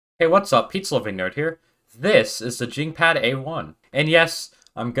Hey, what's up? PizzaLovingNerd here. This is the JingPad A1. And yes,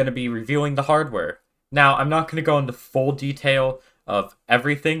 I'm going to be reviewing the hardware. Now, I'm not going to go into full detail of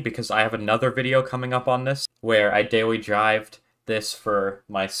everything because I have another video coming up on this where I daily drived this for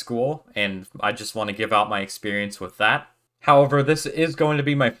my school and I just want to give out my experience with that. However, this is going to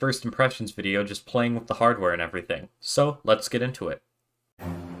be my first impressions video, just playing with the hardware and everything. So, let's get into it.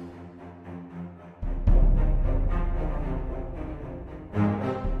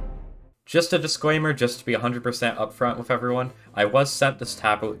 Just a disclaimer, just to be 100% upfront with everyone, I was sent this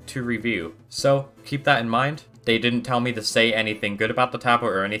tablet to review, so keep that in mind. They didn't tell me to say anything good about the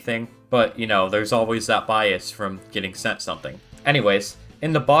tablet or anything, but you know, there's always that bias from getting sent something. Anyways,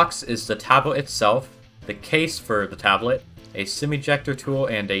 in the box is the tablet itself, the case for the tablet, a SIM ejector tool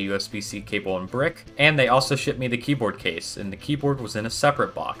and a USB-C cable and brick, and they also shipped me the keyboard case, and the keyboard was in a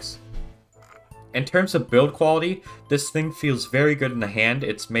separate box. In terms of build quality, this thing feels very good in the hand.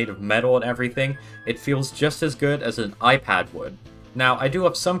 It's made of metal and everything. It feels just as good as an iPad would. Now, I do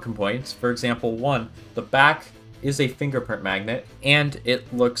have some complaints. For example, one, the back is a fingerprint magnet, and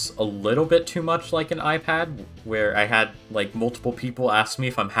it looks a little bit too much like an iPad, where I had like multiple people ask me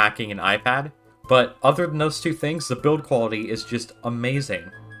if I'm hacking an iPad. But other than those two things, the build quality is just amazing.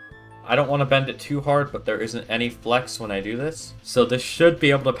 I don't want to bend it too hard, but there isn't any flex when I do this. So this should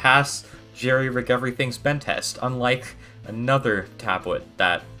be able to pass jerry-rig everything's bend test, unlike another tablet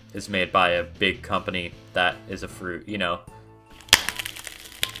that is made by a big company that is a fruit, you know.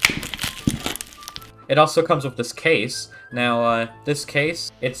 It also comes with this case. Now, this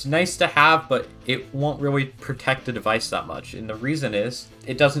case, it's nice to have, but it won't really protect the device that much. And the reason is,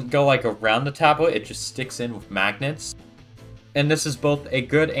 it doesn't go like around the tablet, it just sticks in with magnets. And this is both a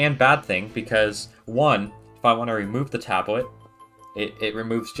good and bad thing, because one, if I want to remove the tablet, it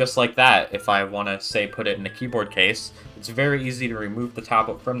removes just like that. If I want to, say, put it in a keyboard case, it's very easy to remove the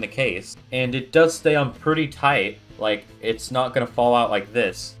tablet from the case. And it does stay on pretty tight, like, it's not going to fall out like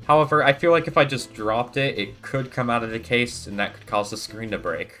this. However, I feel like if I just dropped it, it could come out of the case, and that could cause the screen to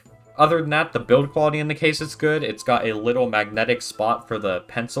break. Other than that, the build quality in the case is good. It's got a little magnetic spot for the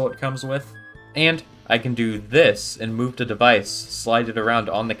pencil it comes with. And I can do this and move the device, slide it around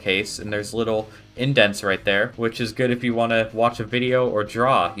on the case, and there's little indents right there, which is good if you want to watch a video or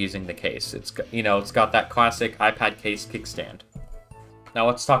draw using the case. It's got that classic iPad case kickstand. Now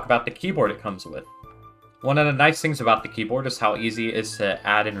let's talk about the keyboard it comes with. One of the nice things about the keyboard is how easy it is to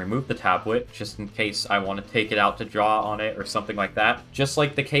add and remove the tablet, just in case I want to take it out to draw on it or something like that. Just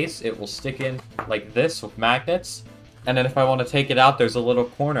like the case, it will stick in like this with magnets, and then if I want to take it out, there's a little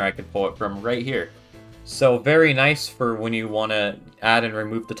corner I can pull it from right here. So very nice for when you want to add and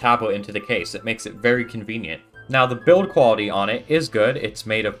remove the tablet into the case. It makes it very convenient. Now the build quality on it is good. It's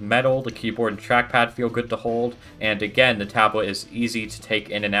made of metal, the keyboard and trackpad feel good to hold, and again, the tablet is easy to take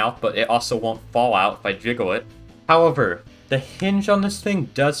in and out, but it also won't fall out if I jiggle it. However, the hinge on this thing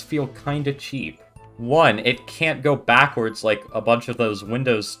does feel kinda cheap. One, it can't go backwards like a bunch of those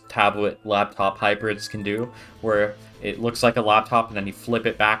Windows tablet laptop hybrids can do, where it looks like a laptop and then you flip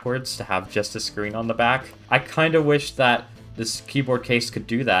it backwards to have just a screen on the back. I kind of wish that this keyboard case could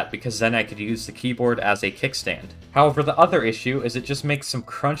do that, because then I could use the keyboard as a kickstand. However, the other issue is it just makes some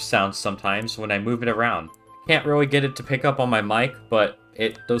crunch sounds sometimes when I move it around. Can't really get it to pick up on my mic, but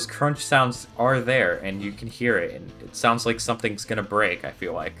those crunch sounds are there and you can hear it, and it sounds like something's gonna break, I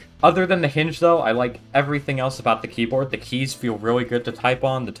feel like. Other than the hinge though, I like everything else about the keyboard. The keys feel really good to type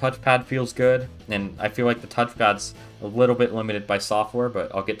on, the touchpad feels good, and I feel like the touchpad's a little bit limited by software,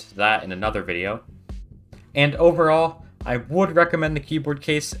 but I'll get to that in another video. And overall, I would recommend the keyboard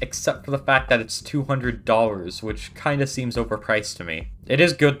case, except for the fact that it's $200, which kinda seems overpriced to me. It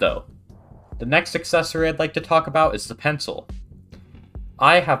is good though. The next accessory I'd like to talk about is the pencil.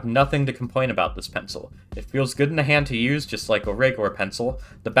 I have nothing to complain about this pencil. It feels good in the hand to use, just like a regular pencil.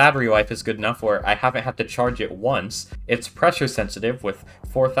 The battery life is good enough where I haven't had to charge it once. It's pressure sensitive with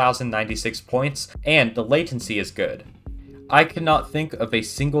 4,096 points, and the latency is good. I cannot think of a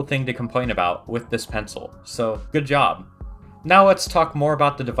single thing to complain about with this pencil, so good job. Now let's talk more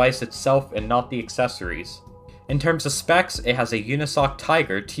about the device itself and not the accessories. In terms of specs, it has a Unisoc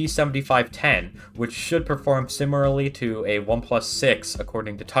Tiger T7510, which should perform similarly to a OnePlus 6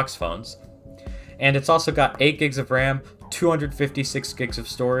 according to Tux phones. And it's also got 8 gigs of RAM, 256 gigs of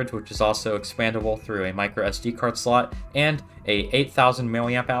storage, which is also expandable through a micro SD card slot, and a 8000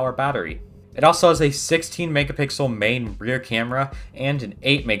 mAh battery. It also has a 16 megapixel main rear camera and an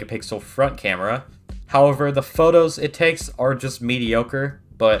 8 megapixel front camera. However, the photos it takes are just mediocre,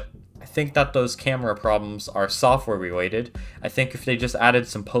 but I think that those camera problems are software related. I think if they just added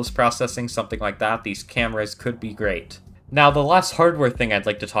some post-processing, something like that, these cameras could be great. Now, the last hardware thing I'd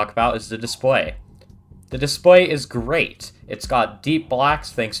like to talk about is the display. The display is great. It's got deep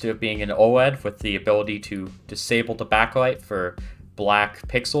blacks thanks to it being an OLED with the ability to disable the backlight for black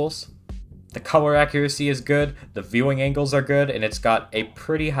pixels. The color accuracy is good, the viewing angles are good, and it's got a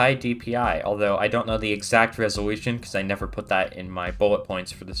pretty high DPI, although I don't know the exact resolution because I never put that in my bullet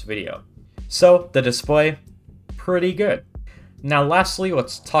points for this video. So, the display, pretty good. Now lastly,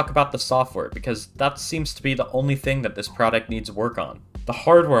 let's talk about the software, because that seems to be the only thing that this product needs work on. The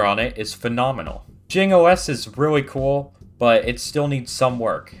hardware on it is phenomenal. JingOS is really cool, but it still needs some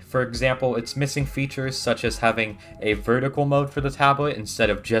work. For example, it's missing features such as having a vertical mode for the tablet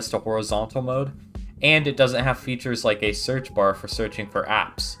instead of just a horizontal mode, and it doesn't have features like a search bar for searching for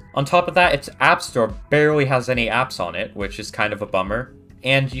apps. On top of that, its App Store barely has any apps on it, which is kind of a bummer.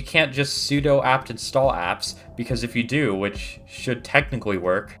 And you can't just sudo apt install apps, because if you do, which should technically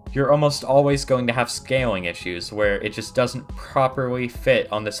work, you're almost always going to have scaling issues where it just doesn't properly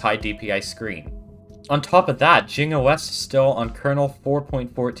fit on this high DPI screen. On top of that, JingOS is still on kernel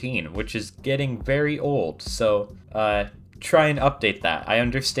 4.14, which is getting very old, so try and update that. I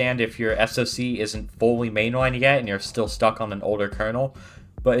understand if your SoC isn't fully mainlined yet and you're still stuck on an older kernel,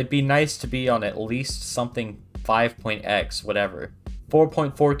 but it'd be nice to be on at least something 5.x, whatever.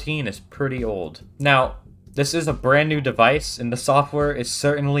 4.14 is pretty old. Now, this is a brand new device, and the software is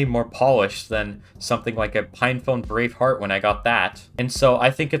certainly more polished than something like a PinePhone Braveheart when I got that. And so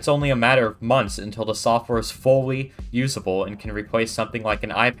I think it's only a matter of months until the software is fully usable and can replace something like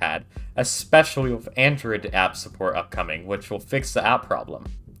an iPad, especially with Android app support upcoming, which will fix the app problem.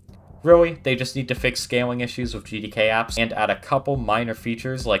 Really, they just need to fix scaling issues with GDK apps and add a couple minor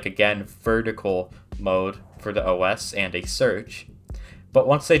features like, again, vertical mode for the OS and a search. But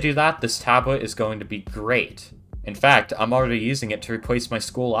once they do that, this tablet is going to be great. In fact, I'm already using it to replace my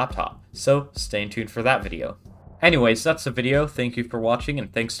school laptop, so stay tuned for that video. Anyways, that's the video. Thank you for watching,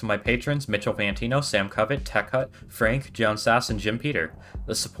 and thanks to my patrons Mitchell Vantino, Sam Covett, Tech Hut, Frank, John Sass, and Jim Peter.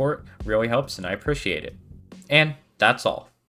 The support really helps, and I appreciate it. And that's all.